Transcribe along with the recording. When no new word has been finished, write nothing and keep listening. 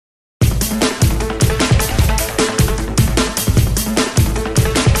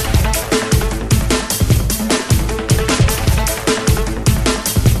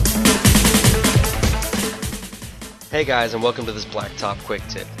Hey guys, and welcome to this BlackTop quick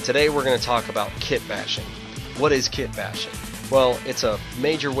tip. Today we're going to talk about kit bashing. What is kit bashing? Well, it's a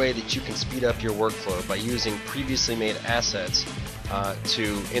major way that you can speed up your workflow by using previously made assets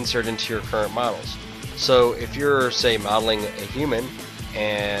to insert into your current models. So if you're, say, modeling a human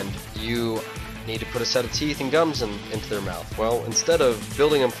and you need to put a set of teeth and gums into their mouth, well, instead of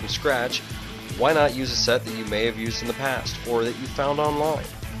building them from scratch, why not use a set that you may have used in the past or that you found online?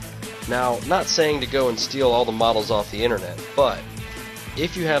 Now, not saying to go and steal all the models off the internet, but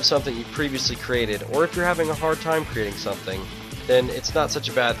if you have something you previously created, or if you're having a hard time creating something, then it's not such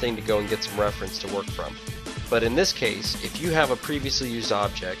a bad thing to go and get some reference to work from. But in this case, if you have a previously used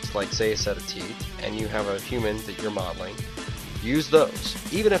object, like say a set of teeth, and you have a human that you're modeling, use those.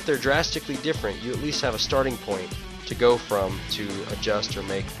 Even if they're drastically different, you at least have a starting point to go from to adjust or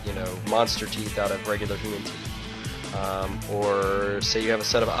make, monster teeth out of regular human teeth. Or say you have a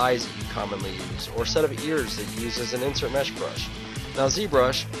set of eyes that you commonly use, or a set of ears that you use as an insert mesh brush. Now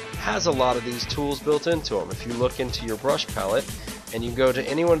ZBrush has a lot of these tools built into them. If you look into your brush palette and you go to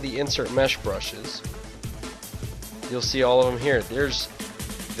any one of the insert mesh brushes, you'll see all of them here. There's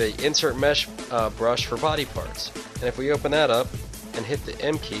the insert mesh brush for body parts, and if we open that up and hit the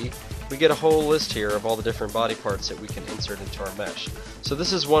M key, we get a whole list here of all the different body parts that we can insert into our mesh. So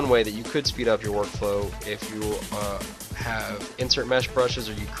this is one way that you could speed up your workflow if you have insert mesh brushes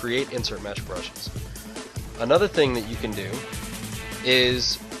or you create insert mesh brushes. Another thing that you can do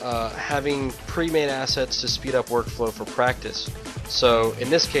is having pre-made assets to speed up workflow for practice. So in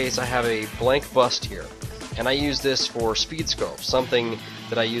this case I have a blank bust here, and I use this for speed sculpt, something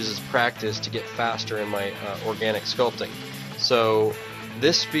that I use as practice to get faster in my organic sculpting. So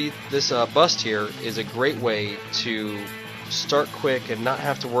this bust here is a great way to start quick and not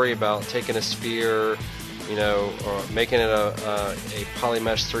have to worry about taking a sphere, or making it a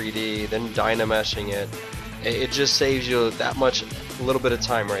polymesh 3D, then dynameshing it. It just saves you that much, a little bit of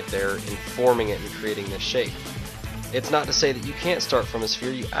time right there in forming it and creating this shape. It's not to say that you can't start from a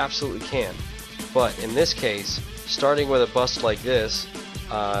sphere, you absolutely can. But in this case, starting with a bust like this,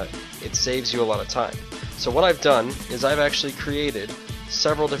 it saves you a lot of time. So what I've done is I've actually created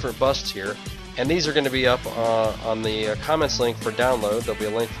several different busts here, and these are going to be up on the comments link for download. There'll be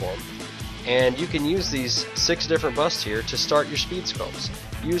a link for them, and you can use these 6 different busts here to start your speed sculpts.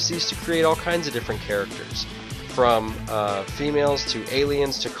 Use these to create all kinds of different characters, from females to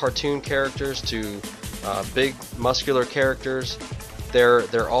aliens to cartoon characters to big muscular characters.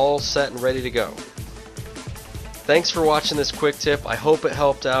 They're all set and ready to go. Thanks for watching this quick tip. I hope it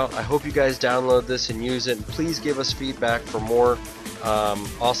helped out. I hope you guys download this and use it, and please give us feedback for more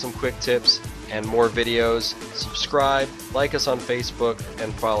awesome quick tips and more videos. Subscribe, like us on Facebook,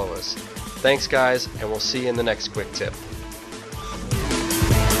 and follow us. Thanks guys, and we'll see you in the next quick tip.